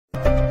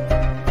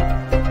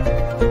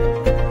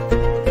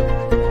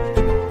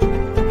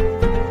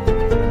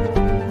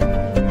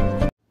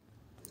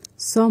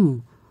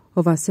Some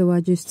of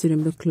Asiwaju's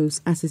Tinubu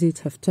close associates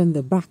have turned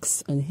their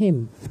backs on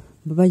him.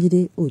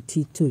 Babajide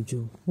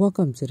Tojo.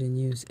 Welcome to the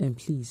news and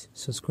please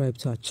subscribe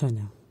to our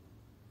channel.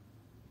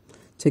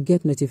 To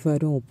get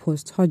notified when we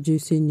post hot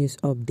juicy news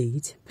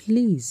updates,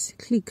 please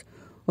click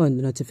on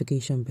the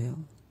notification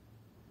bell.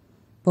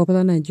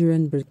 Popular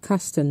Nigerian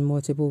broadcaster and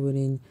multiple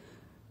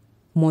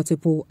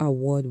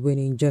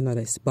award-winning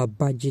journalist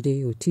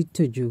Babajide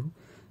Tojo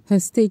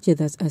has stated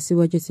that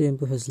Asiwaju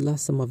Tinubu has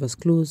lost some of his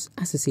close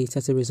associates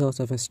as a result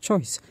of his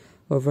choice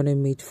of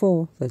running mate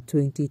for the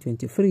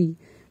 2023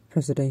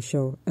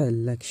 presidential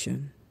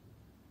election.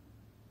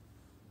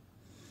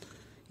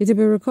 It will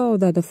be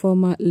recalled that the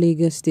former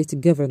Lagos State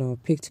Governor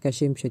picked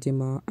Kashim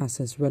Shettima as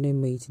his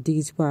running mate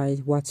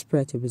despite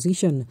widespread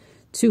opposition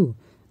to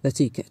the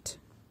ticket.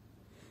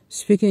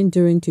 Speaking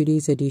during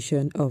today's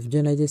edition of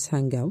Journalists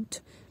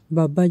Hangout,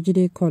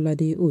 Babajide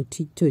Kolade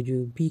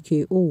Tojo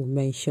BKO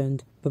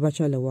mentioned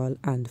Babachir Lawal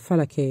and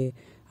Falake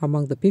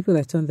among the people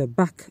that turned their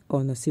back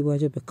on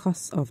Asiwaju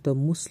because of the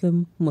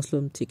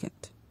Muslim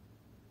ticket.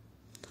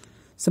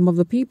 Some of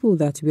the people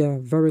that were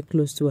very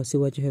close to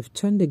Asiwaju have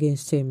turned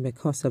against him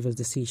because of his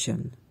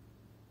decision.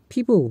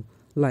 People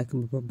like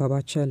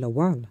Babachir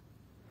Lawal.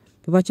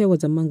 Babachir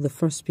was among the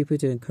first people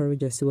to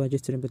encourage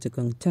Asiwaju Tinubu to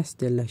contest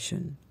the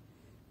election.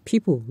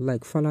 People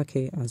like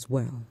Falake as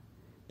well.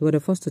 They were the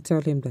first to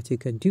tell him that he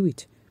can do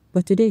it,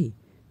 but today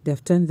they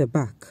have turned their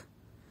back.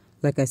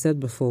 Like I said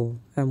before,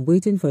 I'm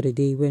waiting for the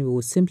day when we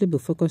will simply be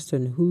focused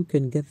on who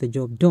can get the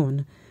job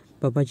done,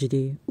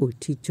 Babajide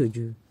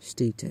Tojo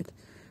stated.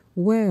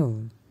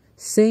 Well,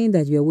 saying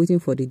that you are waiting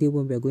for the day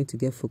when we are going to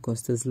get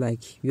focused is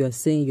like you are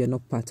saying you're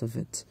not part of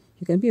it.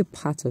 You can be a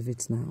part of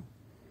it now.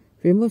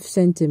 Remove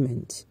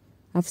sentiment.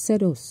 I've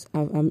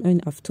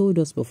told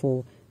us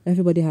before,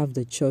 everybody have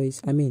the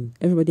choice.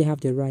 Everybody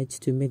have the right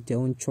to make their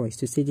own choice,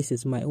 to say this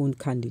is my own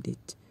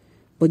candidate.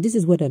 But this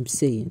is what I'm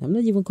saying. I'm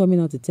not even coming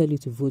out to tell you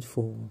to vote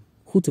for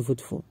who to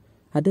vote for.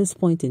 At this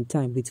point in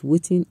time, with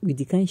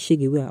the kind of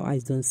shake away our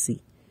eyes don't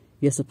see,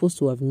 we are supposed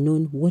to have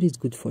known what is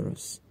good for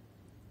us.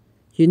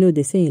 You know,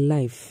 they say in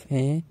life,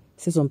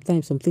 so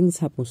sometimes some things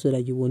happen so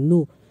that you will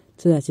know,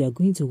 so that you are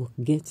going to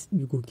get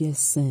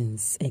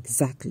sense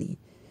exactly.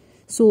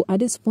 So at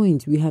this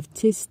point, we have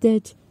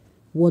tasted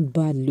what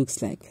bad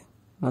looks like.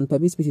 And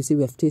permit me to say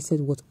we have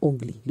tasted what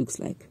ugly looks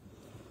like.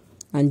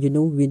 And you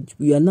know,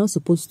 we are now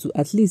supposed to,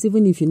 at least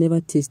even if you never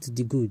taste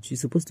the good, you're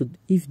supposed to,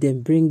 if they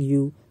bring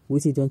you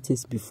what you don't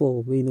taste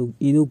before, you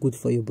know good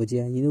for your body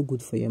and you know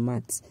good for your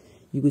maths,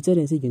 you could tell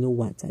them and say, you know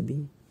what,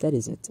 that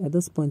is it. At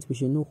this point, we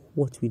should know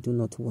what we do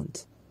not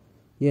want.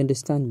 You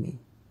understand me?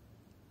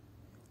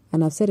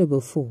 And I've said it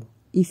before,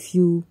 if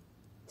you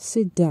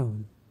sit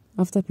down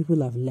after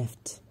people have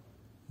left,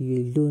 you're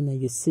alone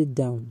and you sit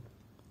down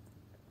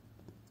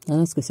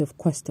and ask yourself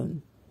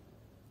question.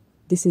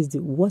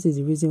 What is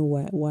the reason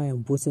why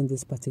I'm voting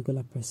this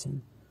particular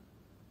person?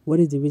 What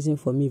is the reason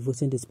for me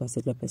voting this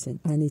particular person?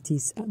 And it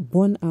is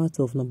born out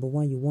of, number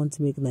one, you want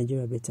to make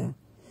Nigeria better.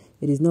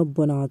 It is not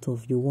born out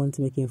of you want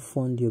making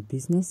fund your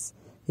business.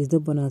 It's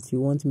not born out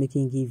you want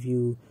making give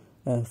you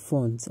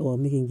funds, or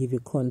making give you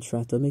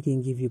contract, or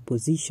making give you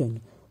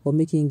position, or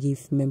making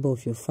give member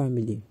of your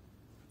family,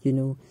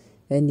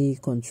 any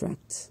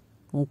contract.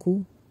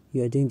 Uncle,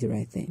 you are doing the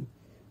right thing.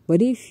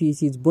 But if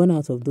it is born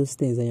out of those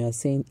things and you are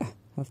saying,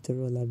 after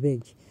all, I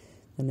beg,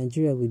 and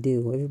Nigeria will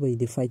do, everybody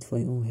they fight for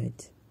your own head.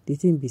 The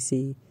thing be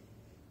say,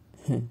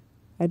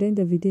 at the end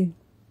of the day,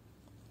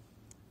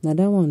 now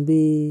that one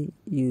be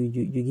you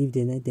give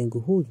the night then go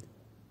hold.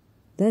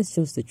 That's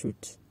just the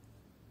truth.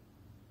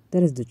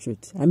 That is the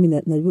truth. Now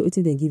what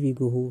they give you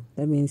go hold.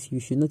 That means you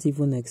should not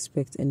even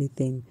expect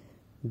anything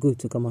good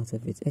to come out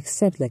of it,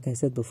 except, like I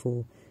said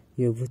before,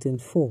 you're voting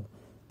for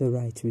the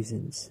right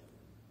reasons.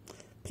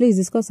 Please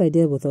discuss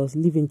ideas with us,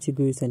 leave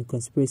integrity and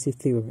conspiracy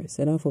theories.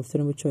 Enough of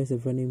terrible choice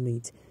of running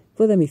mate.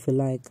 Vote them if you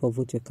like or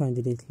vote your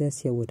candidate. Let's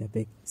hear what I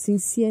beg.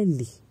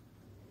 Sincerely.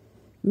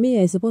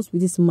 Me, I suppose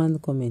with this man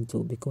comment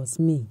too, because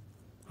me,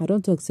 I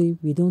don't talk, say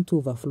we don't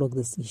overflog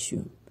this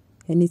issue.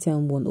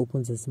 Anytime one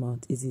opens his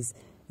mouth, it is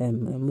a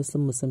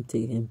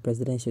Muslim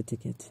presidential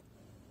ticket.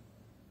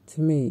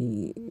 To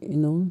me,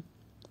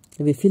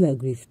 if you feel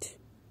aggrieved,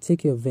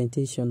 take your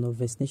ventation or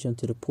vaccination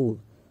to the pool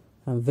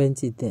and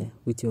vent it there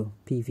with your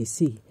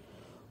PVC.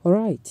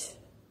 Alright.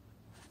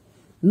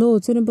 No,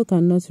 Tinubu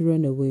cannot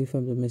run away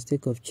from the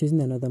mistake of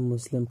choosing another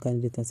Muslim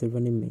candidate as a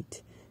running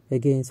mate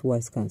against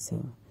wise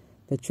counsel.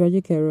 The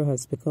tragic error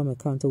has become a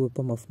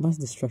counter-weapon of mass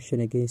destruction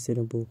against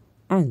Tinubu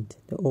and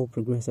the All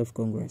Progressive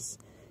Congress.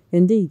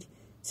 Indeed,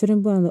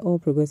 Tinubu and the All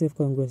Progressive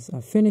Congress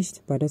are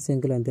finished by that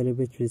single and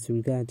deliberate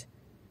disregard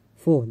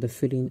for the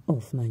feeling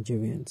of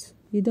Nigerians.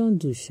 You don't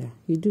do, Sha.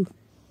 You do.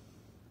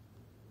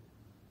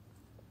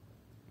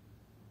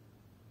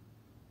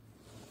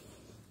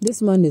 This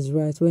man is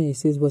right when he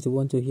says what you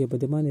want to hear,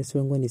 but the man is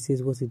wrong when he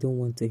says what you don't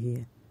want to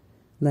hear.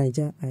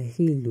 Niger, I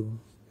hail you.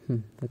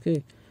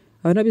 Okay.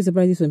 I would not be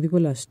surprised if some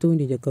people are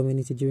stoned in your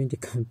community during the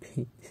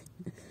campaign.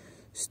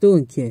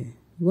 Stone care.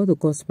 You want to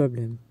cause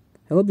problem.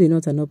 I hope the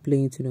North are not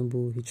playing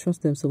Tinubu. He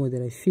trusts them so much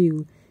that I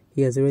feel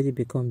he has already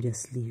become their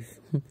slave.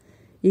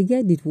 He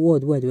get the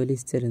word what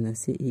always telling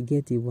us, say he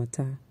get the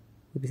water,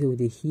 we say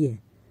they hear.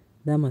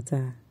 That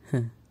matter,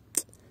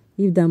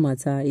 if that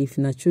matter, if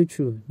not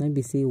true, then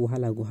be say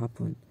wahala go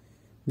happen.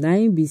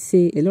 Now be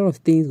say a lot of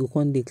things go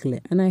come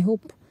declare. And I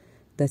hope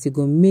that it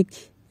go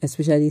make,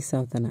 especially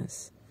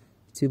Southerners,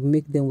 to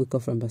make them wake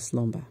up from their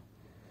slumber.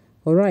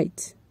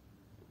 Alright.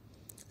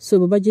 So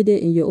Babajide,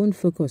 in your own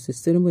focus, is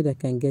Tinubu that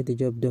can get the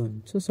job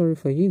done. So sorry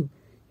for you.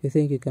 You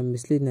think you can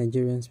mislead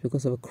Nigerians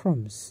because of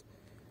crumbs.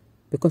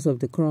 Because of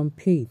the crumb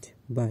paid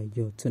by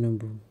your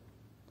Tinubu.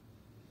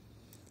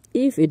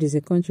 If it is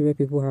a country where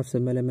people have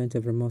some element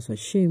of remorse or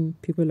shame,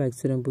 people like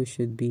Tinubu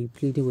should be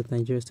pleading with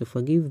Nigerians to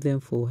forgive them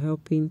for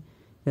helping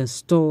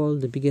install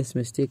the biggest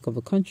mistake of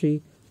a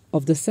country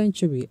of the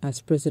century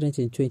as president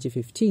in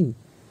 2015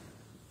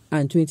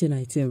 and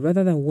 2019,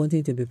 rather than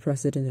wanting to be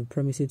president and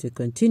promising to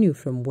continue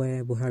from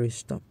where Buhari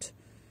stopped.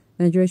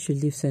 Nigeria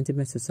should leave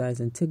sentiments aside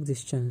and take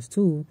this chance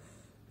to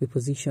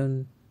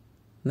reposition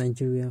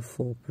Nigeria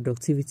for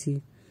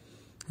productivity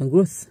and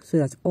growth so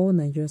that all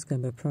Nigerians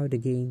can be proud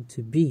again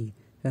to be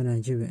a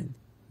Nigerian.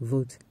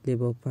 Vote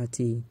Labour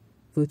Party,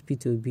 vote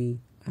P2B,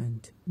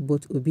 and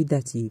vote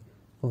Obidati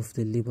of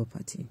the Labour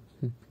Party.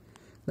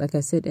 Like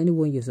I said,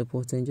 anyone you're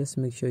supporting, just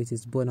make sure it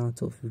is born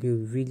out of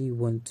you really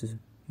want to,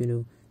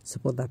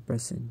 support that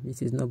person.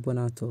 It is not born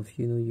out of,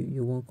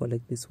 you won't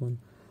collect this one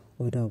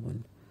or that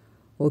one.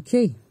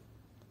 Okay.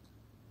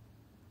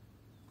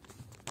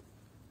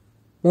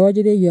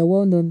 Babajide, you are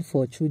well known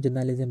for true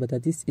journalism, but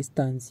at this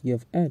instance, you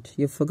have erred.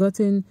 You've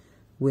forgotten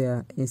we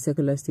are in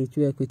secular state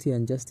where equity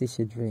and justice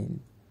should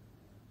reign.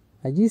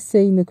 Are you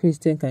saying no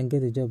Christian can get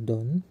the job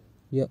done?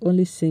 You're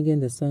only singing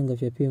the song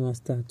of your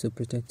paymaster to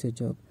protect your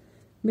job.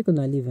 Make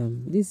una leave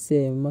him. This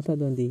matter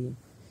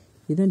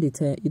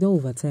you don't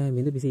overtime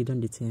me. Don't be say you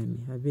don't deter me.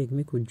 I beg,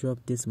 make we drop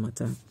this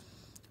matter.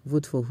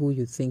 Vote for who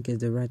you think is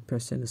the right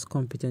person, is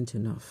competent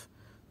enough.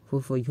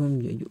 Vote for whom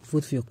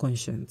vote for your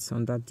conscience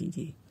on that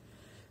day.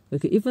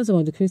 Okay, even some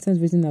of the Christians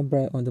voting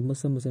abroad on the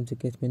Muslim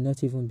ticket may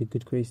not even be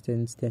good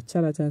Christians. They are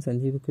charlatans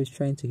and hypocrites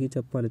trying to heat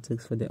up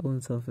politics for their own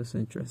selfish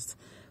interests.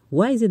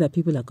 Why is it that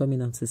people are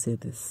coming out to say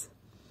this?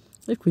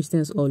 If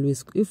Christians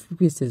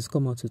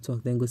come out to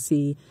talk, then go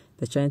see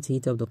they're trying to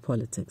heat up the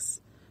politics.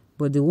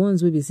 But the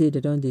ones who say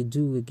they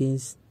do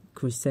against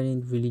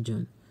Christian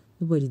religion,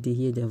 nobody they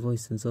hear their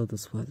voice and all the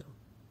swallow.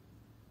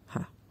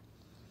 Ha.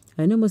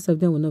 I know most of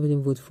them will not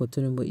even vote for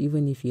Tinubu,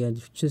 even if he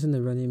had chosen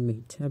a running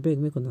mate. I beg,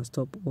 make us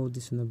stop all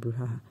this in a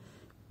brouhaha.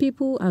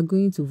 People are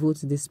going to vote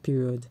this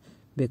period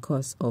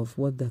because of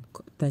what the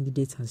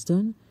candidate has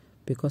done,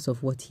 because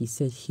of what he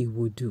said he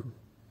would do.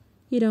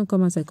 You don't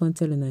come as I can't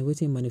tell and I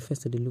waiting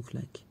manifesto they look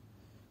like.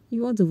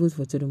 You want to vote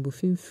for Tinubu,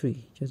 feel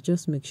free.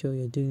 Just make sure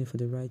you're doing it for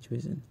the right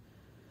reason.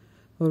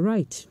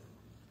 Alright.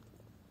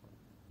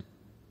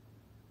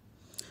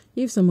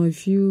 If some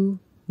of you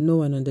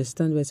know and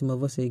understand why some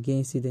of us are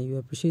against it, then you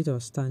appreciate our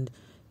stand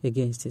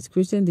against it.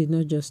 Christian did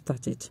not just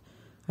start it.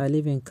 I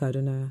live in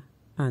Kaduna,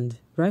 and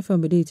right from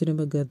the day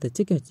Tinubu got the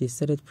ticket, they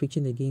started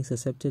preaching against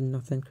accepting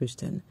Northern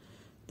Christian.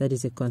 That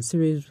is a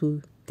conspiracy.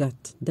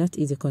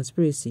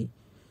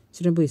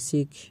 Tinubu is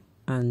sick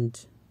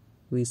and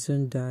will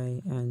soon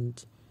die,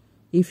 and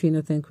if you're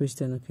Northern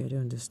Christian, okay, I don't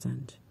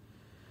understand.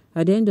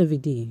 At the end of the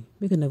day,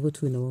 make a vote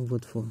who no one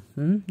vote for.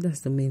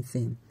 That's the main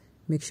thing.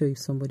 Make sure if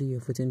somebody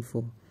you're voting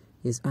for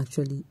is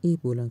actually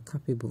able and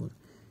capable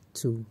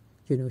to,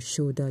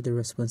 shoulder the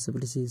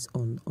responsibilities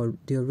on or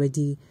the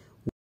already